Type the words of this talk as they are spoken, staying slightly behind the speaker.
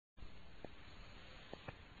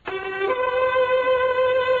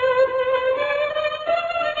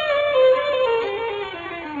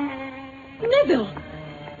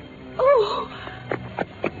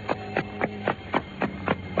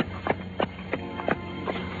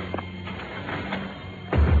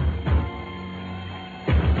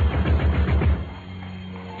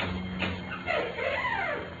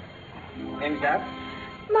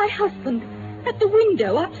husband. At the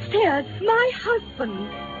window, upstairs. My husband.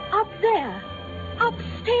 Up there.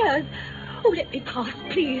 Upstairs. Oh, let me pass,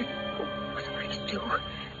 please. Oh, please do.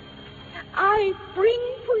 I bring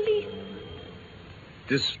police.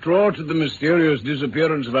 Distraught at the mysterious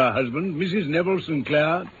disappearance of her husband, Mrs. Neville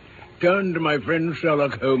Sinclair turned to my friend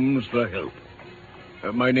Sherlock Holmes for help.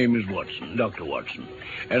 My name is Watson, Dr. Watson,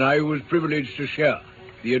 and I was privileged to share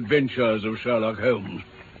the adventures of Sherlock Holmes.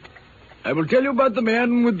 I will tell you about the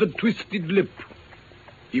man with the twisted lip.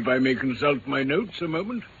 If I may consult my notes a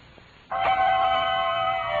moment.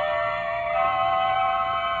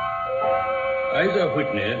 Isaac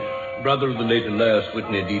Whitney, brother of the late Elias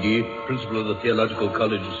Whitney, D.D., principal of the Theological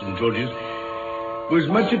College of St. George's, was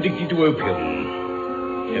much addicted to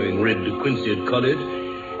opium. Having read De Quincey at college,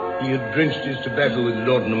 he had drenched his tobacco with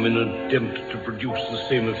laudanum in an attempt to produce the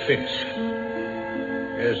same effects.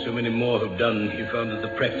 As so many more have done, he found that the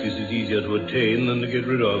practice is easier to attain than to get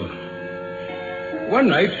rid of. One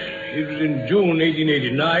night, it was in June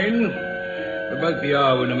 1889, about the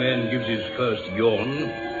hour when a man gives his first yawn,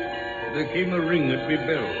 there came a ring at my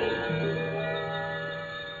bell.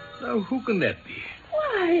 Now, who can that be?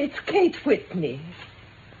 Why, it's Kate Whitney.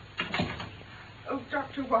 Oh,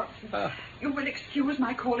 Dr. Watson, you will excuse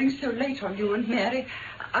my calling so late on you and Mary.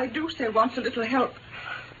 I do so want a little help.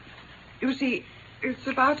 You see, it's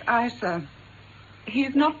about Isa. He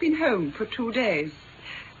has not been home for 2 days.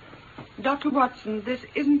 Dr. Watson, this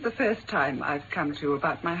isn't the first time I've come to you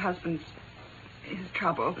about my husband's his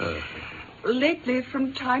trouble. Lately,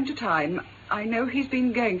 from time to time, I know he's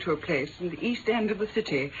been going to a place in the east end of the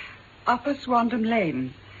city, Upper Swandam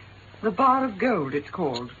Lane. The Bar of Gold, it's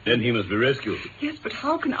called. Then he must be rescued. Yes, but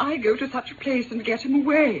how can I go to such a place and get him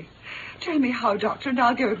away? Tell me how, Doctor, and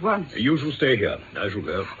I'll go at once. You shall stay here. I shall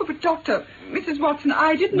go. Oh, but, Doctor, Mrs. Watson,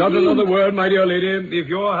 I didn't Not mean... another word, my dear lady. If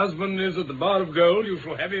your husband is at the Bar of Gold, you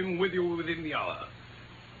shall have him with you within the hour.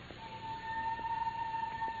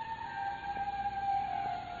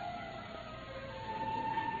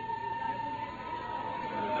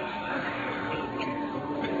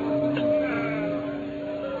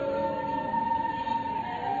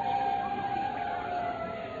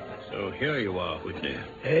 Here you are, Whitney.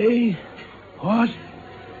 Hey? What?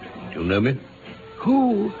 Do you know me?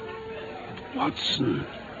 Who? Watson.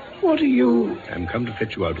 What are you? I'm come to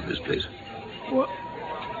fetch you out of this place. What?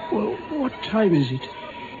 Well, what time is it?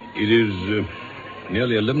 It is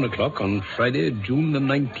nearly 11 o'clock on Friday, June the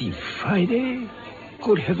 19th. Friday?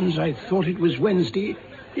 Good heavens, I thought it was Wednesday.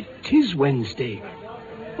 It is Wednesday.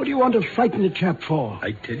 What do you want to frighten a chap for?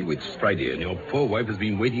 I tell you it's Friday, and your poor wife has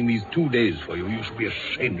been waiting these 2 days for you. You should be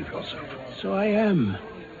ashamed of yourself. So I am.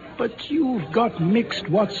 But you've got mixed,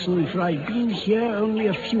 Watson, for I've been here only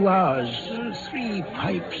a few hours. 3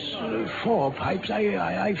 pipes, 4 pipes,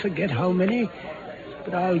 I forget how many.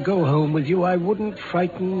 But I'll go home with you. I wouldn't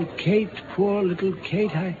frighten Kate, poor little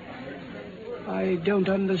Kate. I don't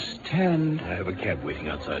understand. I have a cab waiting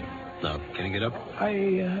outside. Now, can you get up?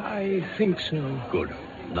 I think so. Good.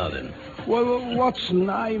 Now then. Well, Watson,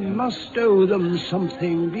 I must owe them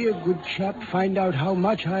something. Be a good chap. Find out how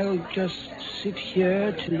much. I'll just sit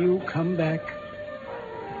here till you come back.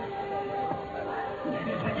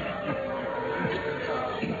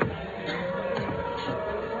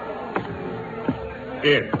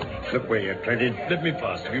 Here, look where you're treaded. Let me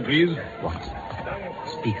pass, if you please. Watson,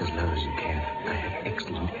 speak as low as you can. I have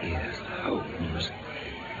excellent ears. Holmes,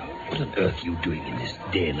 what on earth are you doing in this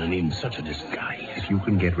den and in such a disguise? If you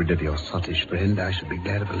can get rid of your sottish friend, I should be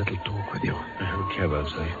glad of a little talk with you. I have a cab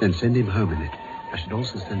outside. Then send him home in it. I should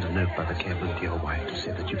also send a note by the cabman to your wife to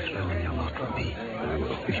say that you've thrown in your lot with me.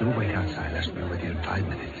 If you'll wait outside, I shall be with you in 5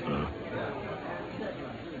 minutes.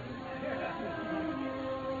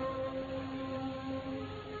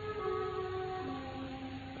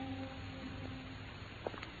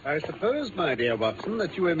 I suppose, my dear Watson,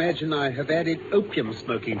 that you imagine I have added opium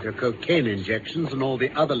smoking to cocaine injections and all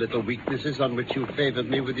the other little weaknesses on which you favored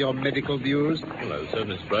me with your medical views. Well, I was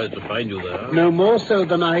certainly surprised to find you there. No more so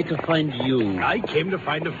than I to find you. I came to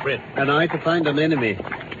find a friend. And I to find an enemy.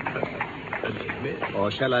 An enemy? Or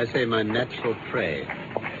shall I say my natural prey?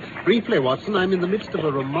 Briefly, Watson, I'm in the midst of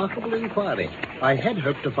a remarkable inquiry. I had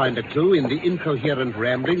hoped to find a clue in the incoherent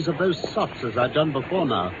ramblings of those sots as I've done before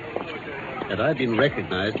now. Had I been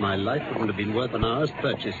recognized, my life wouldn't have been worth an hour's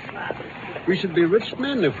purchase. We should be rich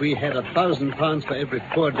men if we had £1,000 for every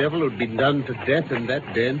poor devil who'd been done to death in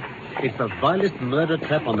that den. It's the vilest murder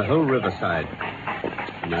trap on the whole riverside.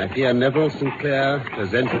 And I fear Neville Sinclair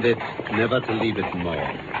presented it never to leave it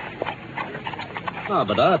more.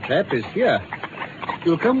 But our trap is here.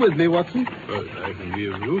 You'll come with me, Watson? Well, I can be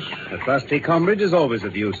of use. A trusty comrade is always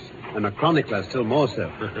of use. and a chronicler still more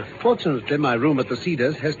so. Fortunately, my room at the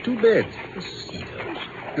Cedars has 2 beds. The Cedars?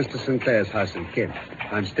 Mr. Sinclair's house in Kent.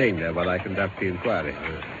 I'm staying there while I conduct the inquiry.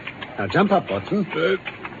 Now, jump up, Watson.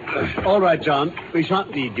 All right, John. We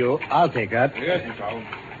shan't need you. I'll take that. Yes, Mr. Holmes.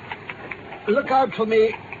 Look out for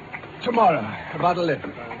me tomorrow, about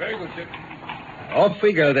 11. Very good, sir. Off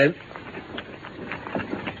we go, then.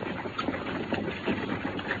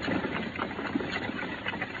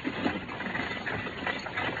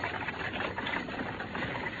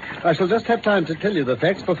 I shall just have time to tell you the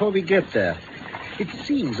facts before we get there. It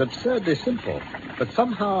seems absurdly simple, but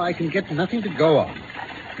somehow I can get nothing to go on.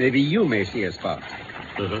 Maybe you may see a spark.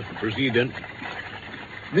 Proceed, then.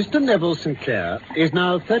 Mr. Neville Sinclair is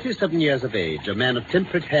now 37 years of age, a man of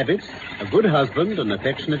temperate habits, a good husband, an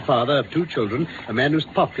affectionate father of 2 children, a man who's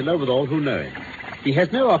popular with all who know him. He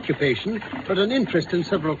has no occupation, but an interest in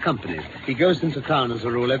several companies. He goes into town, as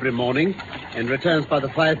a rule, every morning and returns by the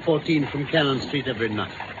 5:14 from Cannon Street every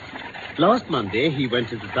night. Last Monday, he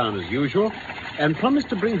went into town as usual and promised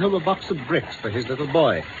to bring home a box of bricks for his little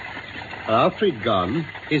boy. After he'd gone,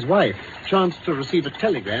 his wife chanced to receive a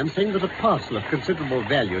telegram saying that a parcel of considerable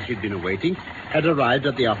value she'd been awaiting had arrived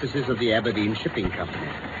at the offices of the Aberdeen Shipping Company.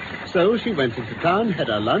 So she went into town, had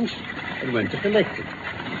her lunch, and went to collect it.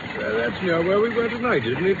 That's near where we were tonight,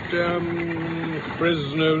 isn't it?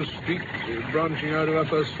 Fresno Street, branching out of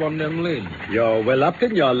Upper Swandam Lane. You're well up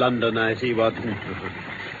in your London, I see, Watson.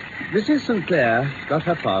 Mrs. Sinclair got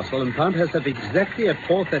her parcel and found herself exactly at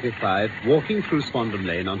 4:35 walking through Swandam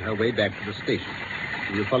Lane on her way back to the station.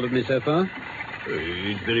 Have you followed me so far?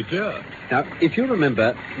 It's very clear. Now, if you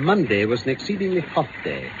remember, Monday was an exceedingly hot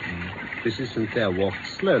day. Mrs. Sinclair walked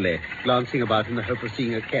slowly, glancing about in the hope of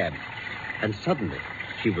seeing a cab. And suddenly,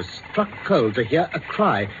 she was struck cold to hear a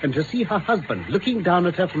cry and to see her husband looking down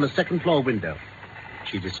at her from a second-floor window.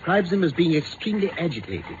 She describes him as being extremely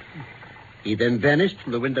agitated. He then vanished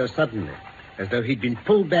from the window suddenly, as though he'd been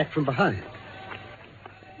pulled back from behind.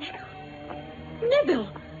 Neville!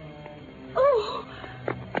 Oh!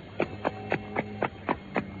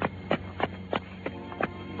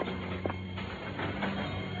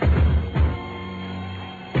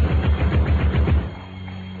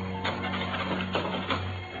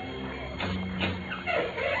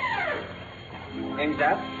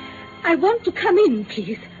 I want to come in,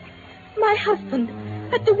 please. My husband,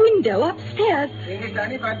 at the window upstairs.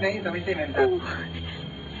 Oh,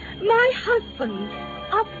 my husband,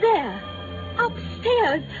 up there,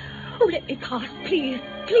 upstairs. Oh, let me pass, please,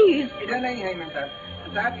 please. I don't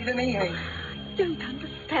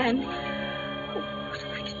understand. Oh, what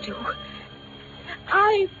am I to do?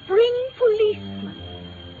 I bring policemen.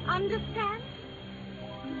 Understand?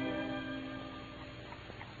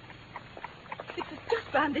 It was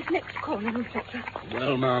just round this next corner, Inspector.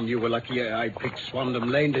 Well, ma'am, you were lucky I picked Swandam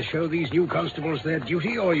Lane to show these new constables their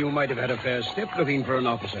duty, or you might have had a fair step looking for an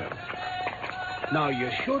officer. Now,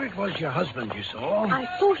 you're sure it was your husband you saw? I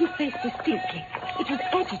saw his face distinctly. It was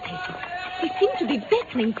agitated. He seemed to be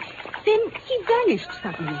beckoning. Then he vanished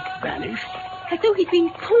suddenly. Vanished? As though he'd been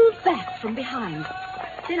pulled back from behind.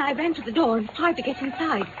 Then I ran to the door and tried to get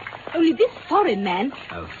inside. Only this foreign man...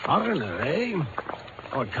 A foreigner, eh?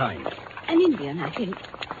 What kind? An Indian, I think.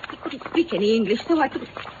 He couldn't speak any English, so I couldn't...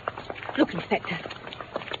 Look, Inspector.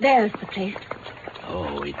 There's the place.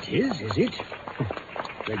 Oh, it is it?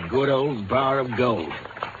 The good old bar of gold.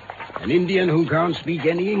 An Indian who can't speak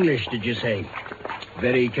any English, did you say?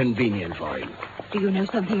 Very convenient for him. Do you know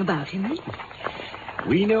something about him?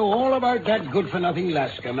 We know all about that good-for-nothing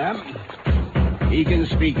Lascar, ma'am. He can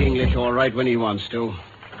speak English all right when he wants to.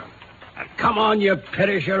 Come on, you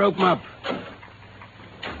perisher, open up.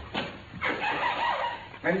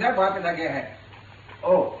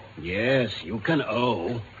 Oh. Yes, you can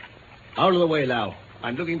owe. Out of the way, Lau.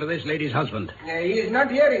 I'm looking for this lady's husband. He is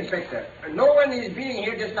not here, Inspector. No one is being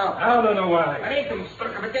here just now. I don't know why.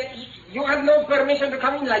 You have no permission to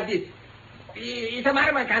come in like this. It's a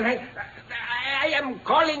matter, I am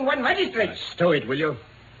calling one magistrate. Stow it, will you?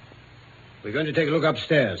 We're going to take a look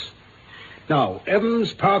upstairs. Now,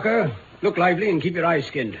 Evans, Parker, look lively and keep your eyes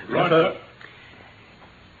skinned. Right, sir.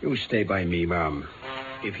 You stay by me, ma'am.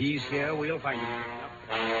 If he's here, we'll find him.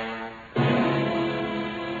 We've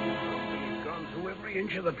gone through every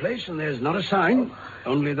inch of the place, and there's not a sign.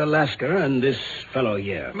 Only the Lascar and this fellow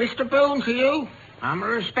here. Mr. Boone, to you. I'm a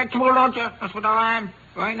respectable lodger. That's what I am.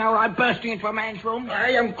 Right now, I'm bursting into a man's room.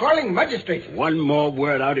 I am calling magistrate. One more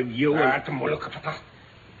word out of you.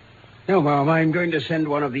 No, ma'am, I'm going to send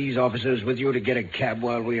one of these officers with you to get a cab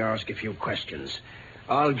while we ask a few questions.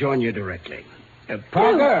 I'll join you directly.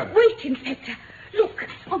 Parker! No, wait, Inspector. Look,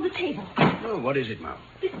 on the table. Oh, what is it, ma'am?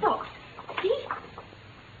 This box. See?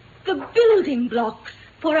 the building blocks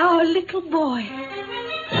for our little boy.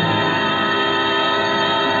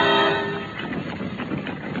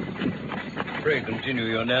 Pray continue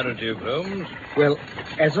your narrative, Holmes. Well,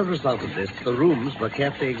 as a result of this, the rooms were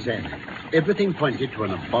carefully examined. Everything pointed to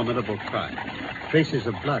an abominable crime. Traces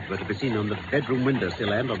of blood were to be seen on the bedroom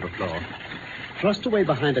windowsill and on the floor. Thrust away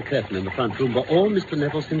behind a curtain in the front room were all Mr.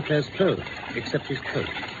 Neville Sinclair's clothes, except his coat.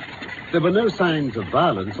 There were no signs of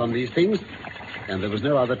violence on these things, and there was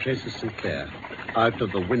no other trace of Sinclair. Out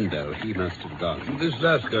of the window he must have gone. This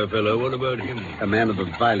Lascar fellow, what about him? A man of the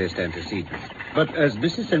vilest antecedents. But as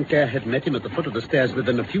Mrs. Sinclair had met him at the foot of the stairs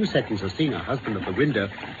within a few seconds of seeing her husband at the window,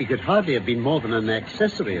 he could hardly have been more than an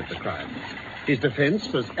accessory of the crime. His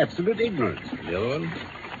defense was absolute ignorance. The other one?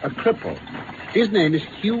 A cripple. His name is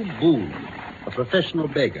Hugh Boone, a professional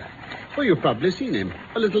beggar. Well, you've probably seen him.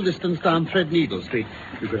 A little distance down Threadneedle Street.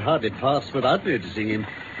 You could hardly pass without noticing him.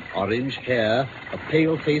 Orange hair, a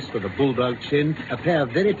pale face with a bulldog chin, a pair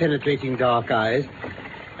of very penetrating dark eyes,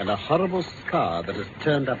 and a horrible scar that has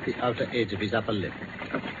turned up the outer edge of his upper lip.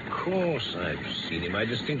 Of course I've seen him. I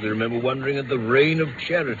distinctly remember wondering at the reign of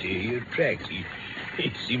charity he attracts. He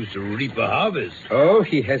seems to reap a harvest. Oh,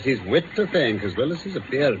 he has his wit to thank as well as his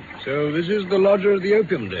appearance. So this is the lodger of the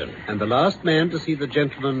opium den. And the last man to see the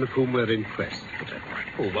gentleman of whom we're in quest. But a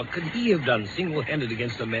cripple, what could he have done single-handed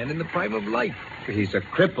against a man in the prime of life? He's a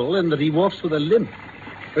cripple in that he walks with a limp.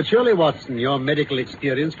 But surely, Watson, your medical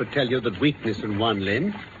experience would tell you that weakness in one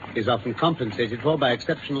limb is often compensated for by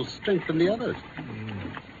exceptional strength in the others.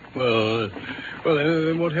 Well,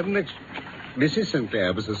 then what happened next? Mrs.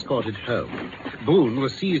 Sinclair was escorted home. Boone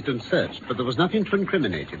was seized and searched, but there was nothing to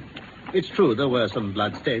incriminate him. It's true there were some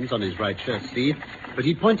bloodstains on his right shirt sleeve, but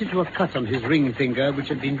he pointed to a cut on his ring finger which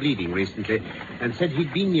had been bleeding recently and said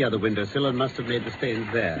he'd been near the windowsill and must have made the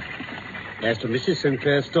stains there. As to Mrs.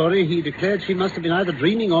 Sinclair's story, he declared she must have been either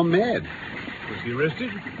dreaming or mad. Was he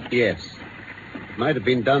arrested? Yes. It might have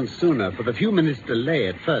been done sooner, for the few minutes' delay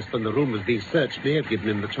at first when the room was being searched may have given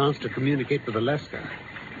him the chance to communicate with Alaska.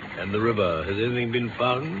 And the river, has anything been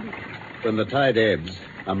found? When the tide ebbs,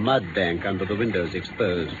 a mud bank under the windows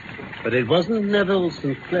exposed. But it wasn't Neville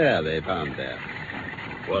Sinclair they found there.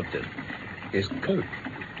 What then? His coat.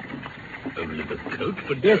 Only the coat?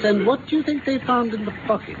 But Yes, and what do you think they found in the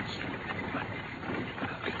pockets?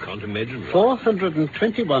 I can't imagine.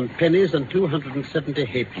 421 pennies and 270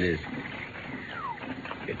 halfpennies.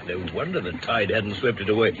 It's no wonder the tide hadn't swept it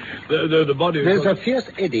away. The body... There's a fierce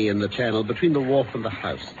eddy in the channel between the wharf and the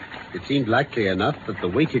house. It seemed likely enough that the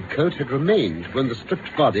weighted coat had remained when the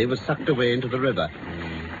stripped body was sucked away into the river.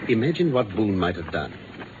 Imagine what Boone might have done.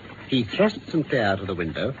 He thrusts Sinclair out of the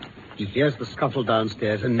window. He hears the scuffle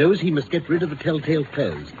downstairs and knows he must get rid of the telltale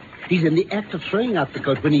clothes. He's in the act of throwing out the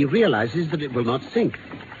coat when he realizes that it will not sink.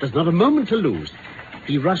 There's not a moment to lose.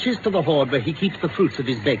 He rushes to the hoard where he keeps the fruits of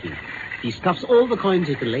his begging. He stuffs all the coins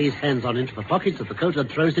he can lay his hands on into the pockets of the coat and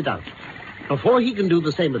throws it out. Before he can do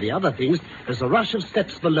the same with the other things, there's a rush of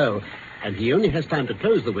steps below, and he only has time to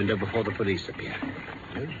close the window before the police appear.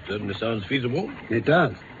 It certainly sounds feasible. It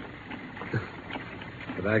does.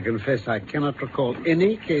 But I confess I cannot recall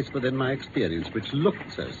any case within my experience which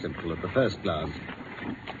looked so simple at the first glance,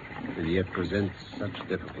 and yet presents such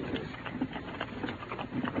difficulties.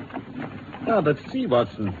 But see,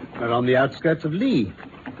 Watson, we're on the outskirts of Lee.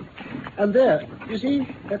 And there, you see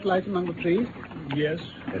that light among the trees? Yes.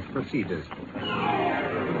 That's the cedars.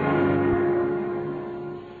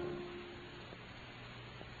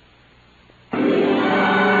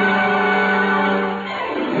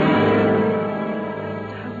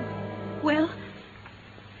 Well,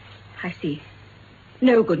 I see.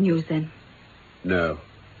 No good news, then. No.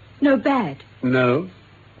 No bad. No.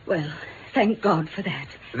 Well, thank God for that.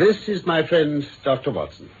 This is my friend, Dr.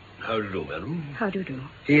 Watson. How do you do, madam? How do you do?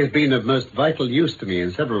 He has been of most vital use to me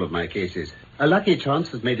in several of my cases. A lucky chance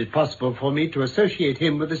has made it possible for me to associate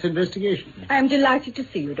him with this investigation. I am delighted to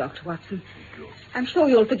see you, Dr. Watson. I'm sure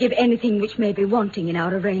you'll forgive anything which may be wanting in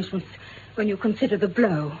our arrangements when you consider the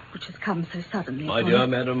blow which has come so suddenly. My dear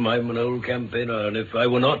madam, I'm an old campaigner, and if I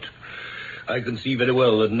were not, I can see very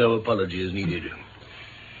well that no apology is needed.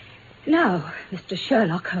 Now, Mr.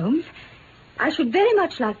 Sherlock Holmes, I should very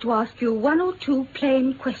much like to ask you one or two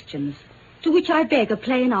plain questions, to which I beg a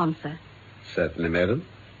plain answer. Certainly, madam.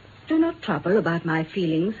 Do not trouble about my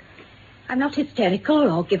feelings. I'm not hysterical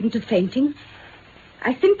or given to fainting.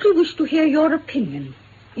 I simply wish to hear your opinion,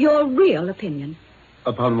 your real opinion.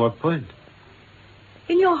 Upon what point?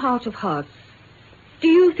 In your heart of hearts, do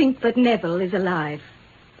you think that Neville is alive?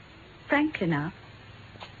 Frankly now.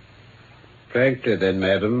 Frankly, then,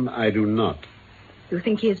 madam, I do not. You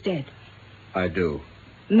think he is dead? I do.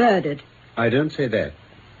 Murdered? I don't say that.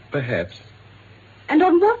 Perhaps. And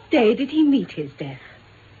on what day did he meet his death?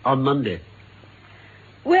 On Monday.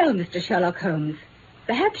 Well, Mr. Sherlock Holmes,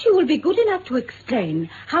 perhaps you will be good enough to explain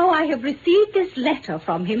how I have received this letter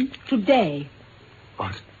from him today.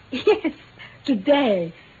 What? Yes,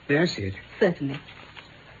 today. May I see it? Certainly.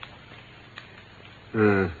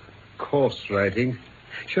 Coarse writing.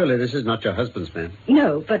 Surely this is not your husband's man.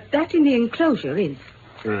 No, but that in the enclosure is.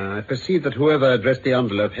 I perceive that whoever addressed the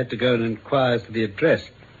envelope had to go and inquire as to the address.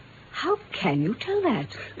 How can you tell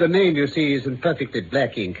that? The name, you see, is in perfectly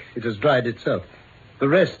black ink. It has dried itself. The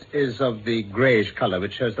rest is of the greyish color,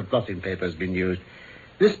 which shows the blotting paper has been used.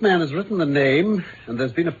 This man has written the name, and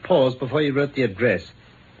there's been a pause before he wrote the address.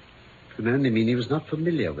 It can only mean he was not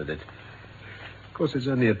familiar with it. Of course, it's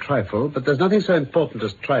only a trifle, but there's nothing so important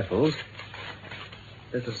as trifles.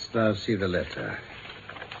 Let us now see the letter.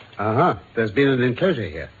 There's been an enclosure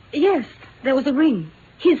here. Yes, there was a ring.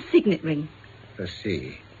 His signet ring. I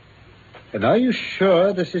see. And are you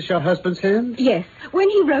sure this is your husband's hand? Yes, when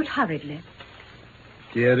he wrote hurriedly.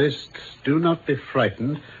 Dearest, do not be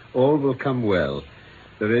frightened. All will come well.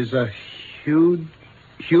 There is a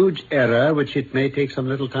huge error which it may take some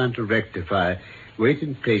little time to rectify. Wait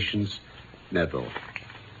in patience, Neville.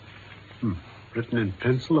 Written in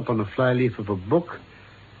pencil upon a flyleaf of a book,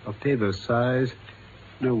 octavo size,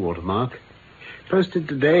 no watermark. Posted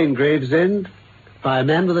today in Gravesend by a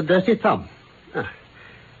man with a dirty thumb.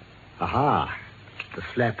 Aha. The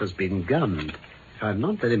flap has been gummed. If I'm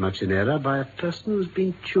not very much in error, by a person who's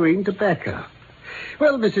been chewing tobacco.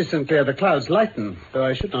 Well, Mrs. Sinclair, the clouds lighten, though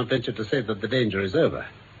I should not venture to say that the danger is over.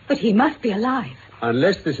 But he must be alive.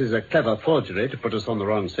 Unless this is a clever forgery to put us on the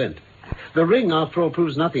wrong scent. The ring, after all,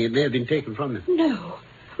 proves nothing. It may have been taken from him. No.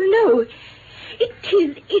 It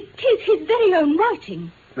is his very own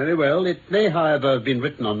writing. Very well. It may, however, have been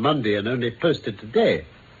written on Monday and only posted today.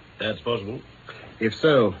 That's possible. If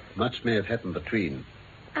so, much may have happened between.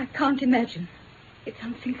 I can't imagine. It's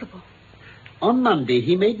unthinkable. On Monday,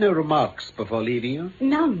 he made no remarks before leaving you?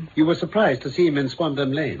 None. You were surprised to see him in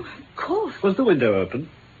Swandam Lane? Of course. Was the window open?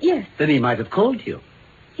 Yes. Then he might have called you.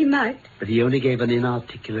 He might. But he only gave an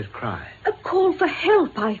inarticulate cry. A call for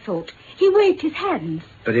help, I thought. He waved his hands.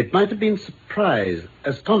 But it might have been surprise,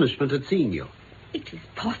 astonishment at seeing you. It is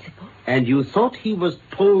possible. And you thought he was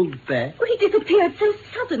pulled back? Well, he disappeared so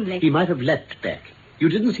suddenly. He might have leapt back. You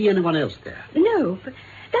didn't see anyone else there? No, but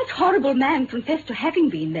that horrible man confessed to having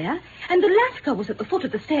been there, and the Lascar was at the foot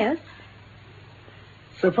of the stairs.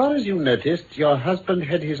 So far as you noticed, your husband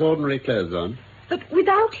had his ordinary clothes on. But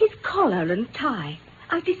without his collar and tie.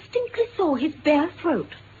 I distinctly saw his bare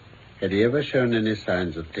throat. Had he ever shown any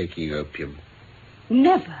signs of taking opium?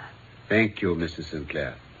 Never. Thank you, Mrs.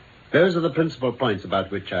 Sinclair. Those are the principal points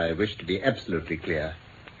about which I wish to be absolutely clear.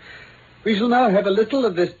 We shall now have a little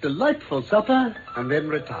of this delightful supper and then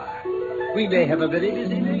retire. We may have a very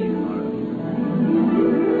busy day tomorrow.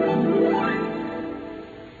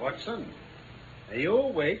 Watson, are you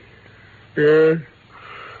awake? Yes.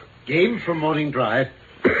 Game for morning drive.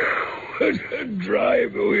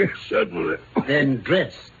 Drive? Oh, yes, certainly. Then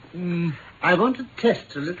dress. I want to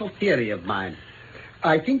test a little theory of mine.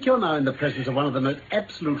 I think you're now in the presence of one of the most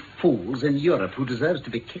absolute fools in Europe who deserves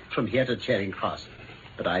to be kicked from here to Charing Cross.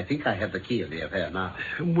 But I think I have the key of the affair now.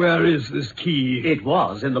 Where is this key? It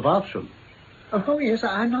was in the bathroom. Oh, yes,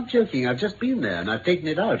 I'm not joking. I've just been there, and I've taken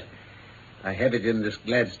it out. I have it in this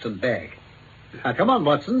Gladstone bag. Now, come on,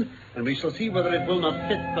 Watson, and we shall see whether it will not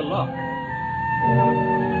fit the lock.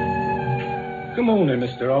 Good morning,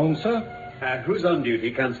 Mr. Holmes, sir. Who's on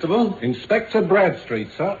duty, Constable? Inspector Bradstreet,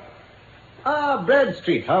 sir.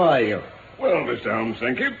 Bradstreet, how are you? Well, Mr. Holmes,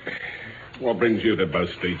 thank you. What brings you to Bow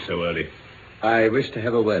Street so early? I wish to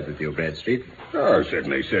have a word with you, Bradstreet. Oh,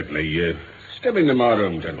 certainly. Step into my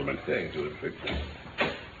room, gentlemen. Thank you.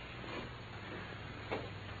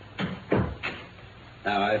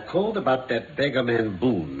 Now, I've called about that beggarman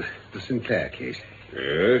Boone, the Sinclair case.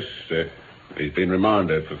 Yes, he's been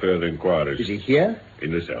remanded for further inquiries. Is he here?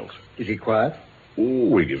 In the cells. Is he quiet?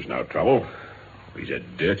 Oh, he gives no trouble. He's a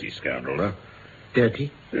dirty scoundrel, though.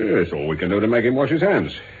 Dirty? Yes, all we can do to make him wash his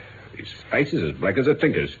hands. His face is as black as a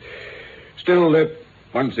tinker's. Still,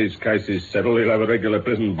 once his case is settled, he'll have a regular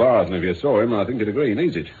prison bars, and if you saw him, I think you'd agree he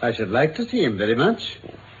needs it. I should like to see him very much.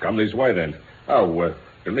 Come this way, then. Oh,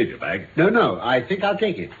 you'll leave your bag. No, I think I'll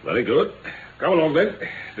take it. Very good. Come along, then.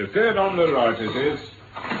 The third on the right, it is.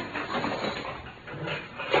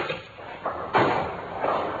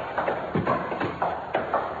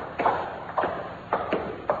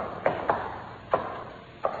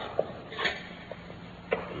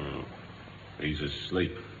 He's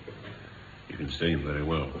asleep. You can see him very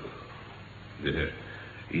well. Yeah,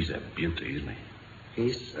 he's a beauty, isn't he?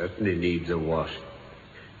 He certainly needs a wash.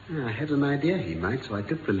 I had an idea he might, so I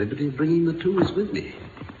took the liberty of bringing the tools with me.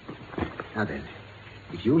 Now then,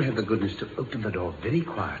 if you'll have the goodness to open the door very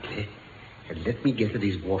quietly and let me get at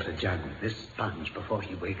his water jug with this sponge before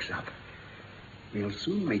he wakes up, we'll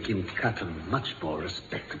soon make him cut a much more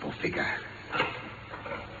respectable figure.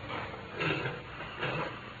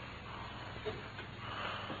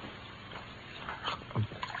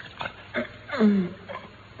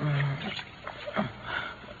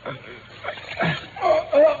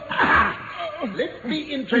 Let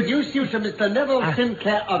me introduce you to Mr. Neville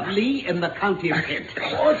Sinclair of Lee in the county of Kent.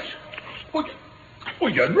 What?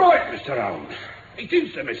 Well, you're right, Mr. Holmes. It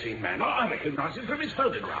is the missing man. I recognize him from his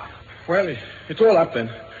photograph. Well, it's all up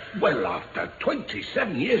then. Well, after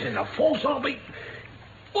 27 years in the force, I'll be...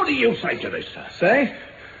 What do you say to this, sir? Say?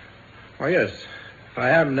 Why, yes. If I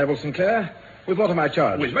am Neville Sinclair, with what am I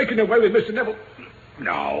charged? With making away with Mr. Neville...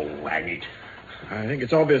 No, hang it. I think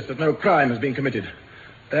it's obvious that no crime has been committed.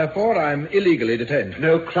 Therefore, I'm illegally detained.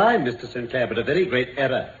 No crime, Mr. Sinclair, but a very great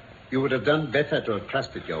error. You would have done better to have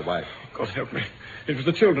trusted your wife. God help me. It was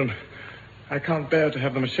the children. I can't bear to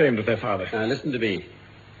have them ashamed of their father. Now, listen to me.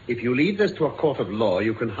 If you leave this to a court of law,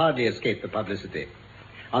 you can hardly escape the publicity.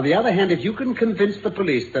 On the other hand, if you can convince the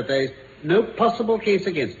police that there's no possible case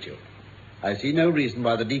against you, I see no reason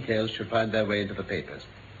why the details should find their way into the papers.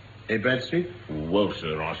 Eh, Bradstreet? Well,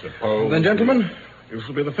 sir, I suppose... Then, gentlemen, you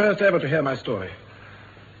shall be the first ever to hear my story.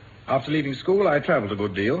 After leaving school, I travelled a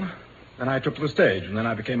good deal. Then I took to the stage, and then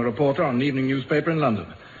I became a reporter on an evening newspaper in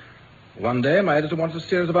London. One day, my editor wanted a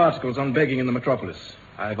series of articles on begging in the metropolis.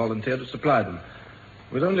 I volunteered to supply them.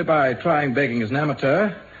 It was only by trying begging as an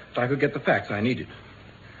amateur that I could get the facts I needed.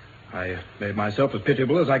 I made myself as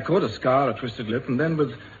pitiable as I could, a scar, a twisted lip, and then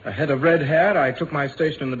with a head of red hair, I took my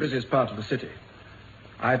station in the busiest part of the city.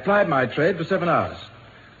 I plied my trade for 7 hours.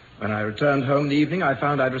 When I returned home in the evening, I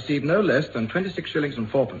found I'd received no less than 26 shillings and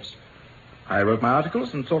 4pence. I wrote my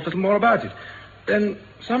articles and thought little more about it. Then,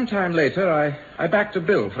 some time later, I backed a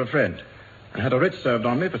bill for a friend and had a writ served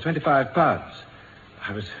on me for £25.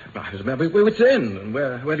 I was about wits end and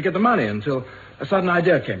where to get the money until a sudden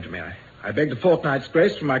idea came to me. I begged a fortnight's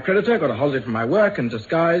grace from my creditor, got a holiday from my work, and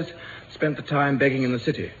disguised, spent the time begging in the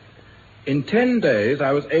city. In 10 days,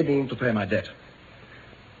 I was able to pay my debt.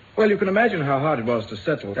 Well, you can imagine how hard it was to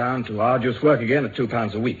settle down to arduous work again at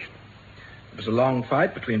 £2 a week. It was a long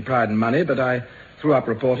fight between pride and money, but I threw up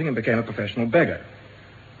reporting and became a professional beggar.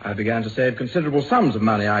 I began to save considerable sums of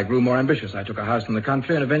money. I grew more ambitious. I took a house in the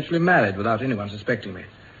country and eventually married without anyone suspecting me.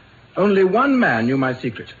 Only one man knew my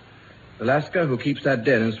secret, the Lascar who keeps that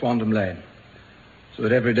den in Swandam Lane, so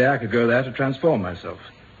that every day I could go there to transform myself.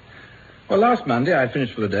 Well, last Monday I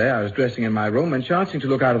finished for the day. I was dressing in my room, and chancing to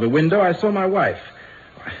look out of the window, I saw my wife.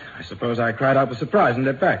 I suppose I cried out with surprise and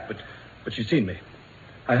leapt back, but she'd seen me.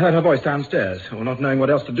 I heard her voice downstairs. Well, not knowing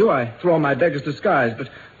what else to do, I threw on my beggar's disguise, but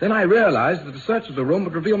then I realized that the search of the room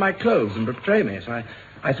would reveal my clothes and betray me, so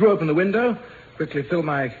I threw open the window, quickly filled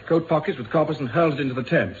my coat pockets with coppers, and hurled it into the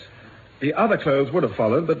Thames. The other clothes would have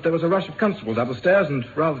followed, but there was a rush of constables up the stairs, and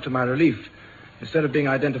rather to my relief, instead of being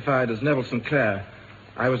identified as Neville Sinclair,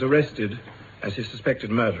 I was arrested as his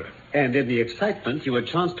suspected murderer. And in the excitement, you had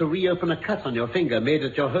chanced to reopen a cut on your finger made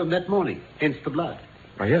at your home that morning, hence the blood.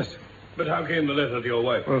 Why, yes. But how came the letter to your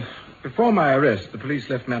wife? Well, before my arrest, the police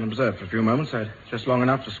left me unobserved for a few moments. I'd just long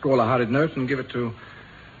enough to scrawl a hurried note and give it to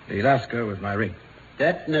the Lascar with my ring.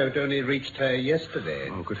 That note only reached her yesterday.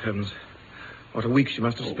 Oh, good heavens. What a week she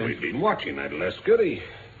must have spent. We've been watching that Lascar.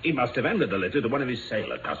 He must have handed the letter to one of his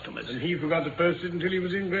sailor customers. And he forgot to post it until he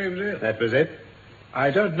was in Gravesend. That was it? I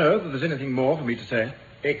don't know that there's anything more for me to say.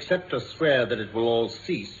 Except to swear that it will all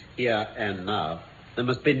cease here and now. There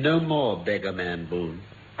must be no more beggar-man Boone.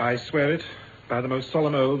 I swear it by the most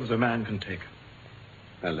solemn oaths a man can take.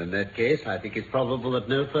 Well, in that case, I think it's probable that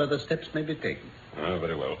no further steps may be taken. Oh,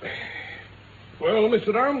 very well. Well,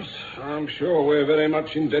 Mr. Holmes, I'm sure we're very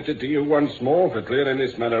much indebted to you once more for clearing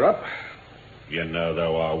this matter up. You know,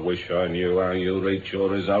 though, I wish I knew how you'll reach your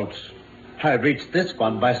results. I reached this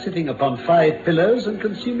one by sitting upon 5 pillows and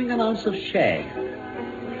consuming an ounce of shag.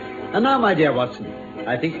 And now, my dear Watson,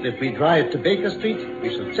 I think that if we drive to Baker Street, we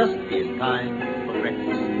shall just be in time for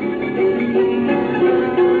breakfast.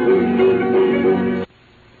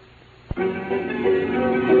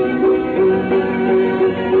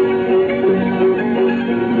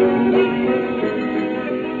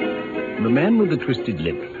 The Man with the Twisted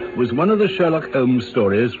Lip was one of the Sherlock Holmes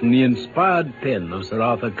stories from the inspired pen of Sir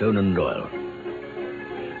Arthur Conan Doyle.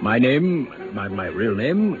 My real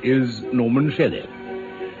name is Norman Shelley.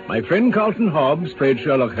 My friend Carlton Hobbs played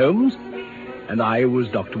Sherlock Holmes, and I was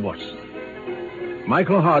Dr. Watson.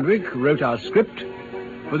 Michael Hardwick wrote our script,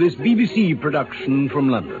 for this BBC production from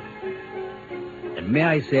London. And may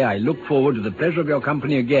I say I look forward to the pleasure of your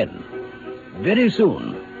company again, very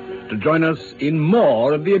soon, to join us in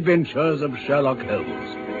more of the adventures of Sherlock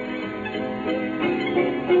Holmes.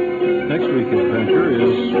 Next week's adventure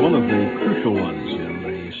is one of the crucial ones in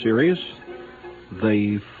the series,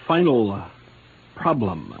 The Final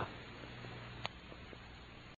Problem.